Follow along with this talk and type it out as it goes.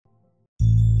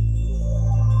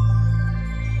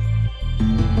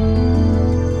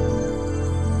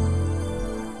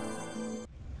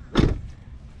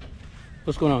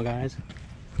What's going on, guys?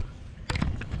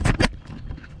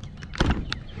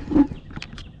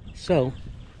 So,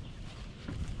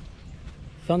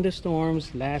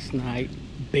 thunderstorms last night,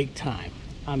 big time.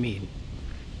 I mean,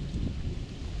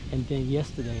 and then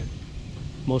yesterday,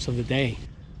 most of the day.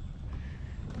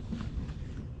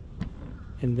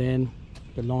 And then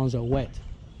the lawns are wet.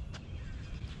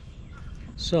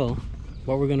 So,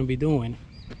 what we're gonna be doing,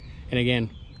 and again,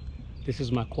 this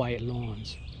is my quiet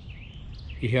lawns.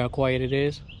 You hear how quiet it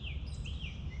is?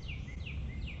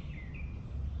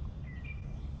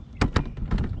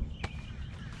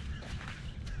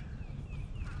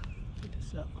 Get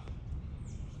this up.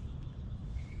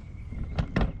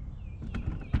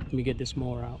 Let me get this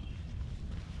mower out.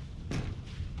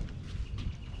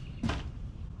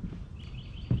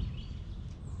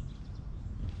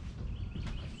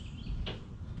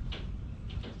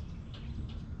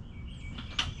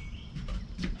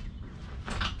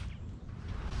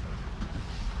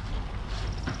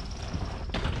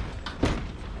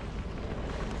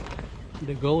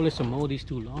 The goal is to mow these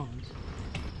two lawns.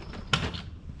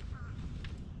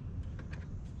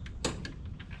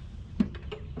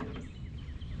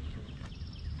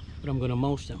 But I'm gonna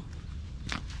mulch them.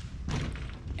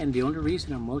 And the only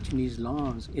reason I'm mulching these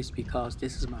lawns is because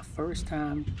this is my first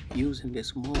time using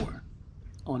this mower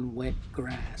on wet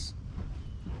grass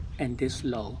and this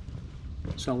low.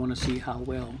 So I wanna see how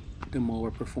well the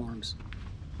mower performs.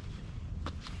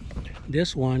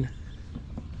 This one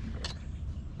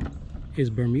is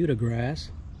Bermuda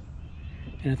grass,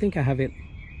 and I think I have it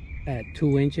at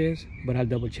 2 inches, but I'll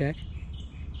double check.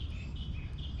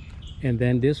 And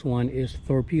then this one is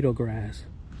torpedo grass,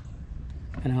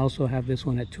 and I also have this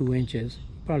one at 2 inches,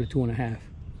 probably 2.5.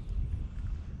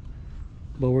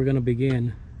 But we're gonna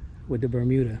begin with the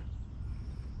Bermuda,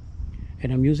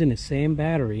 and I'm using the same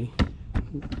battery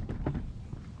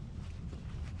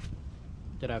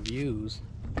that I've used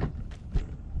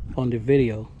on the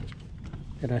video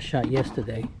that I shot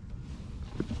yesterday.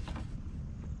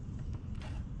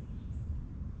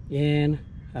 And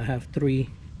I have 3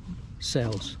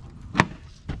 cells.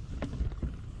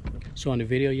 So on the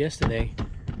video yesterday,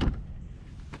 I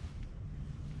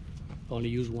only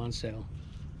used 1 cell.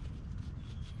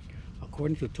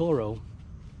 According to Toro,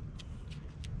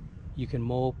 you can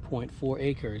mow 0.4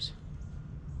 acres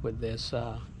with this,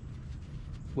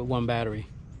 with 1 battery.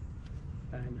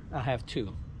 And I have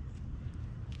 2.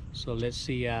 So let's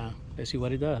see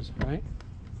what it does, right?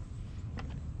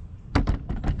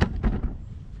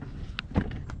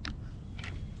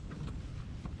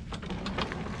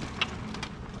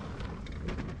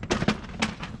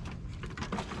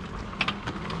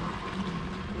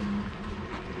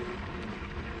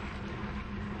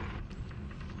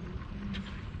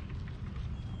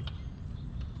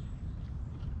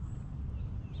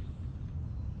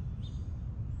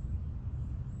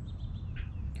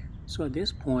 So at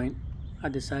this point, I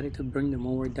decided to bring the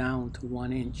mower down to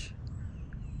 1 inch,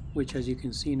 which, as you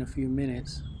can see in a few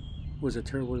minutes, was a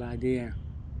terrible idea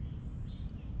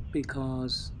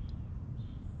because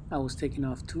I was taking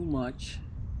off too much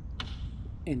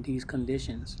in these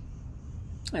conditions,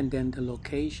 and then the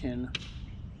location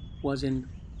wasn't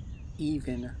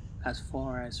even as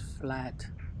far as flat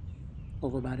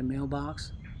over by the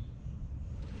mailbox.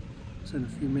 So in a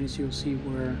few minutes you'll see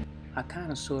where I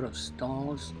kind of sort of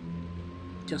stalls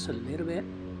just a little bit,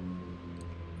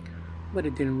 but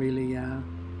it didn't really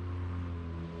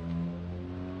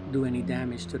do any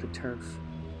damage to the turf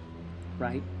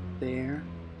right there.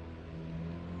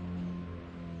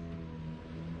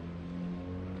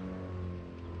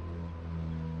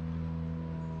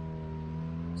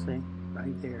 See,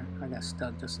 right there, I got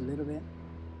stuck just a little bit.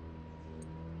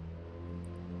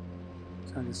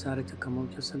 So I decided to come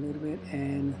up just a little bit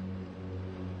and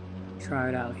try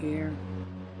it out here.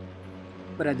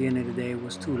 But at the end of the day, it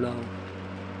was too low.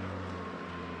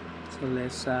 So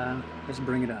let's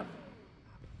bring it up.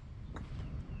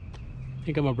 I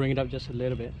think I'm gonna bring it up just a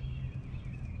little bit.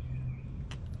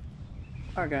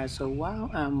 All right, guys. So while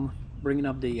I'm bringing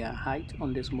up the height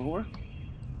on this mower,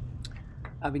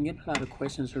 I've been getting a lot of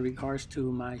questions in regards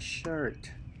to my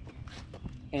shirt,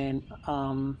 and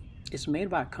it's made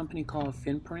by a company called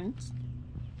Finprint,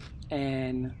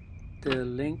 and the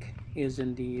link is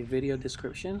in the video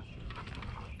description.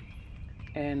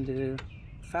 And the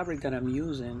fabric that I'm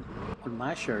using on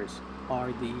my shirts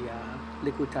are the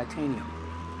liquid titanium,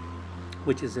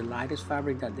 which is the lightest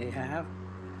fabric that they have.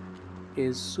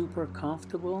 Is super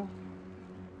comfortable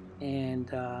and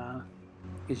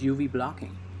is UV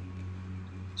blocking.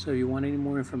 So if you want any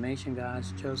more information,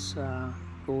 guys, just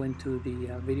go into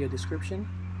the video description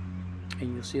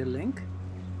and you'll see a link,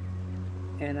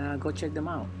 and go check them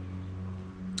out.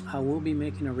 I will be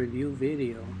making a review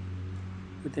video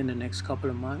within the next couple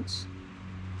of months,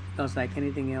 because like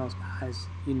anything else, guys,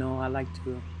 you know, I like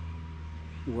to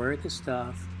wear the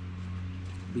stuff,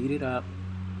 beat it up,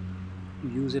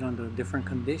 use it under different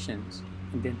conditions,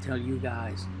 and then tell you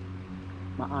guys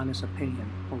my honest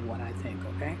opinion of what I think.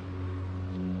 Okay,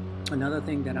 another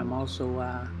thing that I'm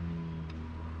also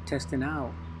testing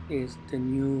out is the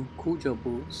new Cujo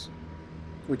boots,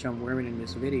 which I'm wearing in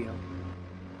this video.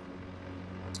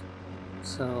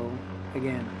 So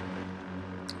again,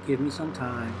 give me some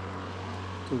time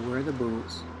to wear the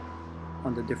boots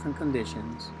under different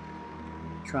conditions,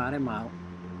 try them out,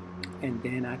 and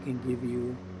then I can give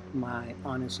you my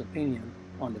honest opinion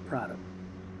on the product.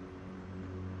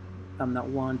 I'm not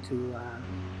one to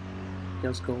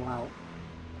just go out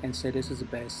and say this is the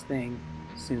best thing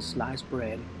since sliced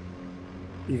bread,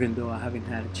 even though I haven't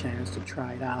had a chance to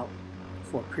try it out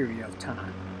for a period of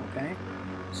time. Okay,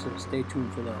 so stay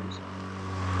tuned for those.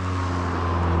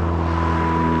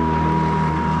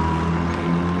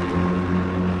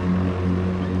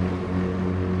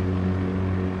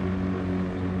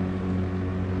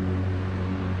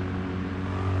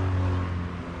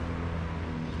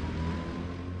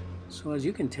 So as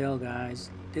you can tell, guys,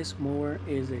 this mower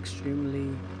is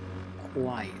extremely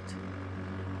quiet.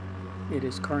 It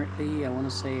is currently, I want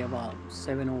to say, about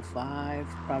 7:05,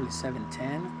 probably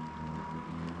 7:10,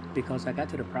 because I got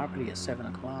to the property at 7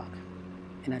 o'clock.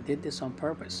 And I did this on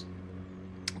purpose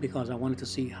because I wanted to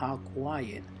see how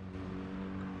quiet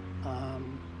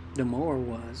the mower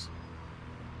was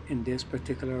in this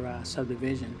particular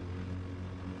subdivision.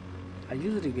 I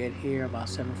usually get here about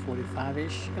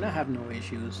 7:45-ish, and I have no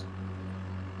issues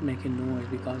making noise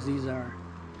because these are,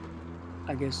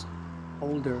 I guess,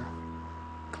 older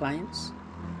clients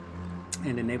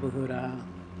in the neighborhood.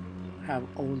 Have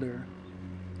older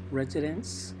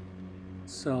residents,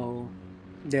 so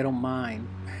they don't mind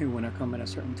when I come at a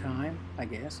certain time, I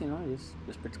guess, you know,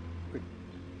 this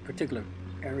particular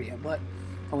area. But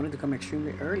I wanted to come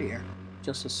extremely earlier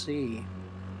just to see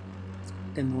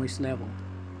the noise level.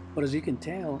 But as you can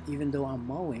tell, even though I'm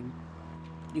mowing,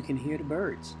 you can hear the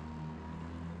birds.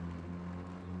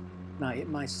 Now, it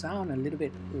might sound a little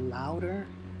bit louder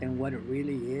than what it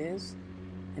really is,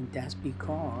 and that's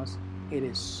because it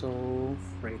is so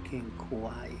freaking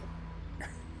quiet.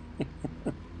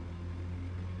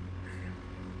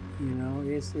 You know,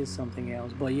 it's something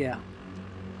else. But yeah,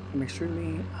 I'm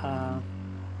extremely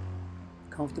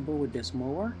comfortable with this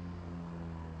mower.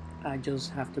 I just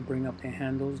have to bring up the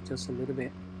handles just a little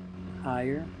bit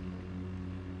higher.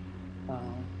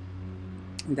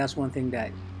 And that's one thing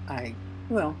that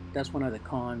that's one of the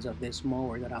cons of this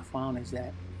mower that I found, is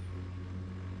that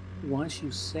once you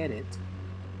set it,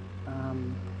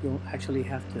 you'll actually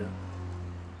have to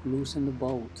loosen the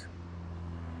bolt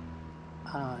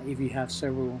if you have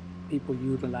several people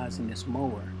utilizing this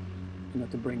mower, you know,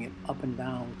 to bring it up and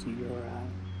down to your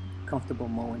comfortable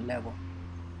mowing level.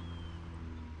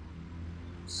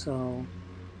 So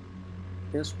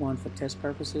this one, for test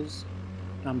purposes,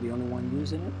 I'm the only one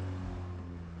using it,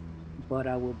 but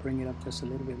I will bring it up just a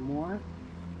little bit more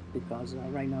because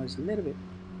right now it's a little bit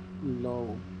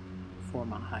low for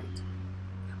my height.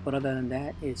 But other than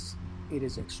that, it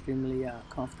is extremely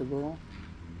comfortable,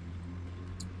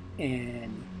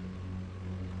 and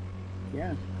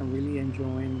yeah, I'm really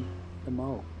enjoying the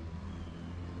mow.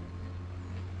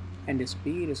 And the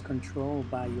speed is controlled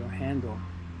by your handle.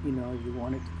 You know, if you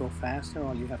want it to go faster,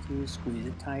 all you have to do is squeeze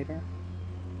it tighter.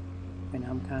 And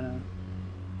I'm kind of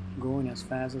going as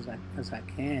fast as I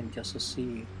can just to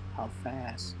see how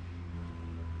fast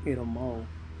it'll mow.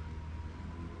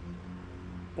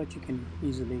 But you can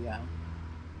easily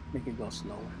make it go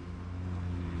slower.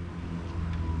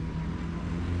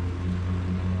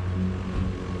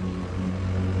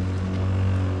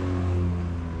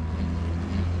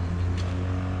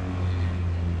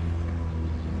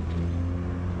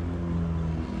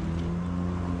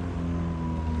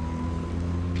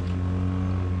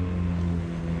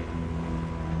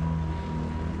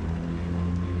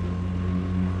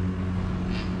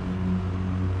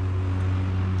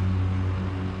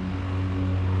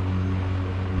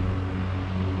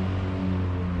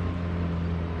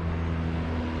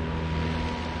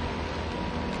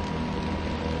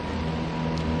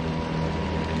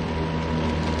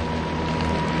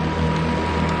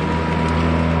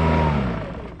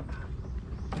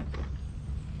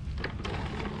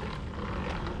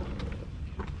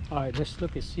 All right, let's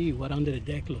look and see what under the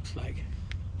deck looks like.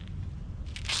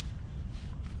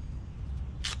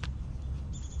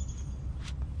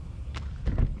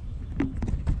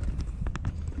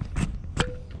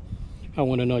 I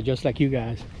want to know just like you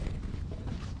guys.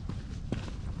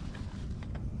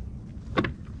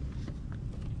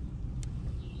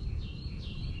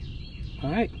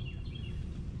 All right.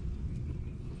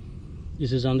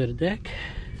 This is under the deck.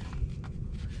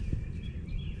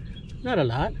 Not a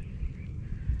lot.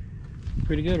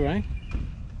 Pretty good, right?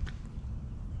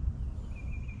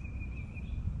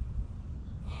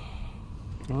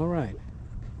 All right.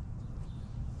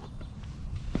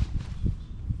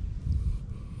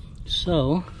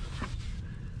 So,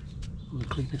 I'm gonna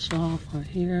clean this off right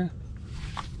here.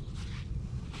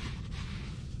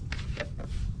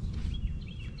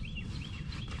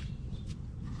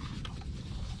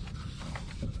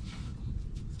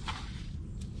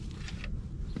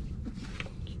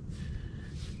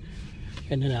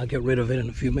 And then I'll get rid of it in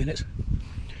a few minutes.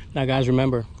 Now guys,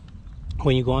 remember,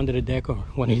 when you go under the deck or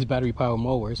one of these battery powered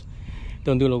mowers,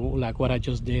 don't do like what I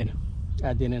just did.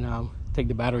 I didn't take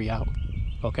the battery out,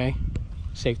 okay?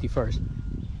 Safety first.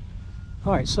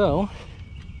 All right, so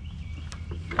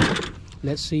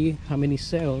let's see how many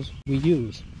cells we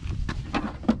use.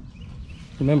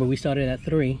 Remember, we started at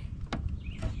 3.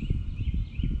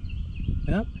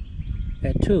 Yep,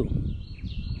 at 2.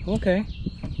 Okay,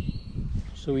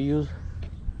 so we use,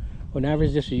 on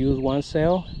average, just to use 1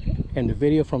 cell. And the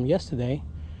video from yesterday,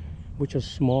 which was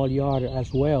small yard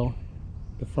as well,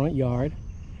 the front yard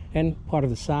and part of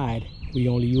the side, we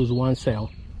only use 1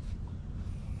 cell.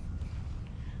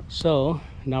 So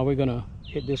now we're gonna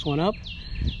hit this one up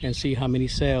and see how many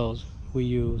cells we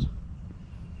use.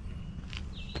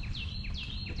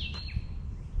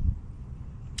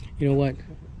 You know what?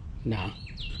 Nah,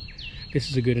 this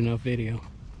is a good enough video.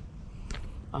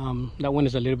 That one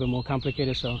is a little bit more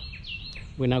complicated, so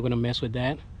we're not gonna mess with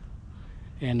that.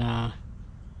 And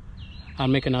I'll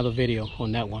make another video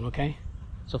on that one, okay?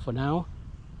 So for now,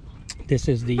 this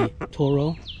is the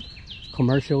Toro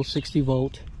commercial 60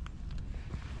 volt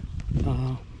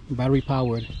battery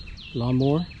powered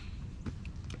lawnmower,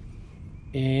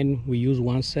 and we use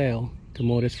 1 cell to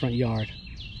mow this front yard.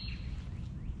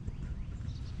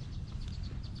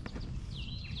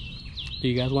 Do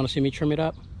you guys want to see me trim it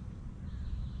up?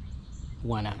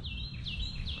 Why not?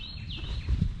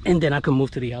 And then I can move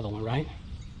to the other one, right?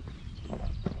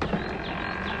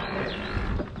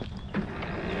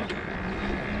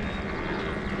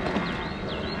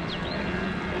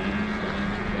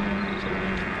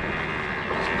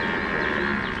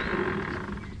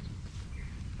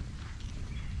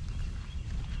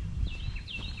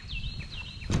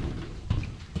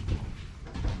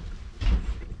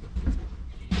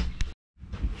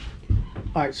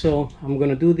 All right, so I'm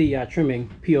gonna do the trimming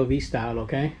POV style,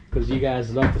 okay? Because you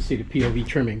guys love to see the POV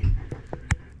trimming.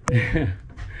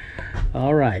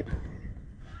 All right.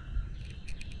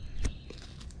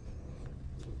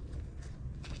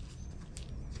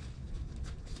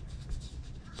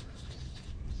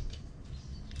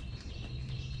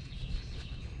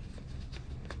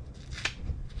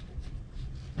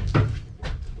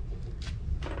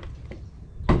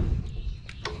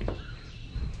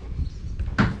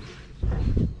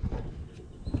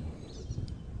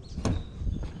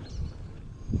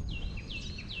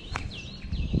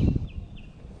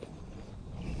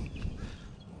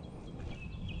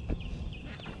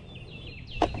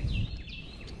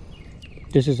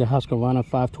 This is a Husqvarna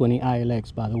 520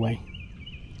 ILX, by the way.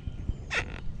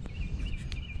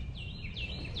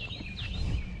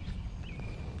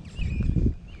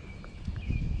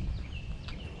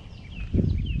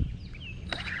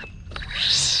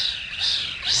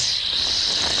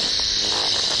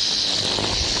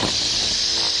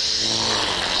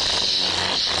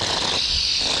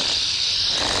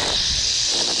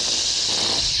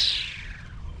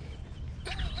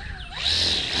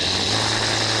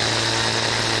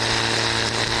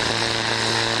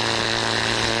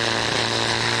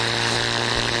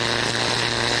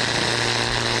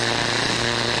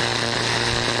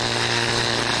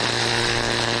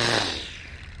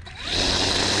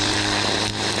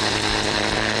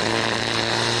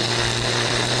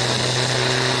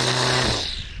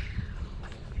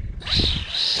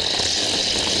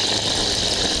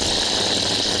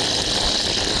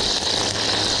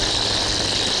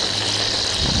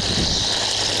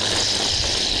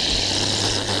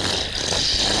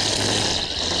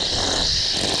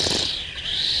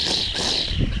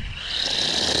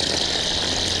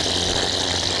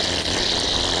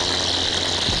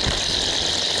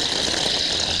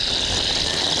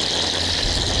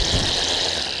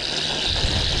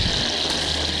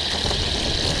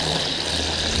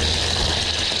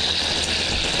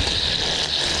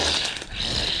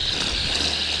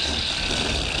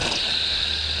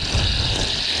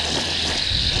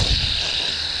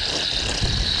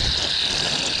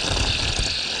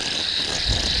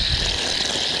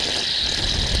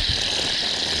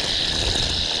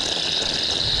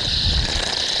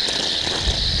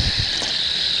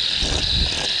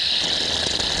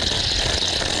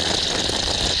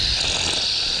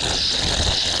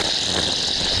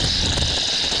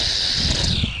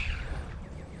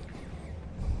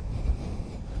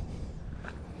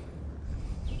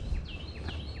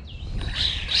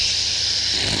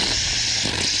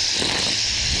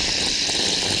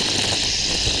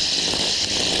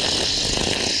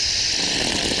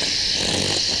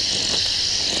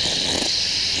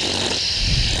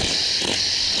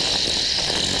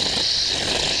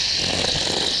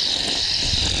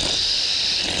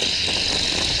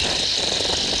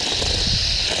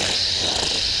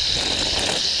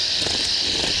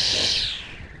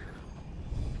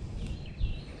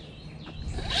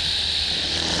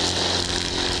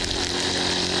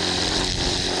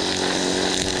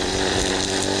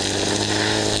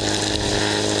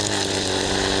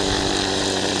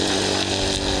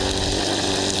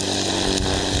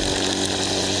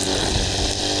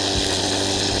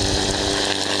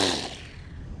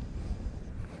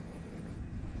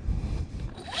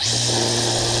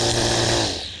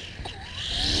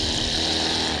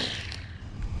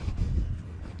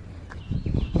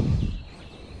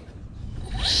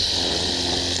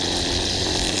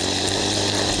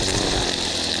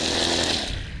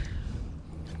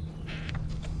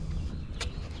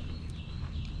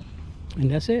 And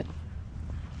that's it.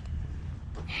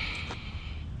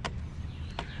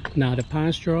 Now the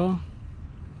pine straw,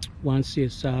 once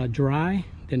it's dry,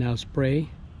 then I'll spray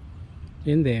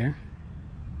in there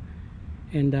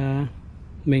and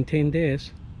maintain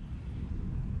this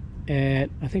at,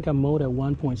 I think I mowed at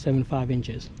 1.75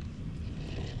 inches.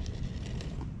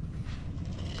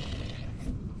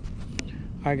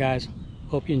 Alright guys,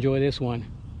 hope you enjoy this one.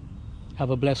 Have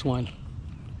a blessed one.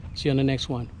 See you on the next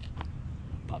one.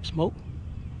 Pop Smoke.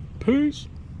 Peace.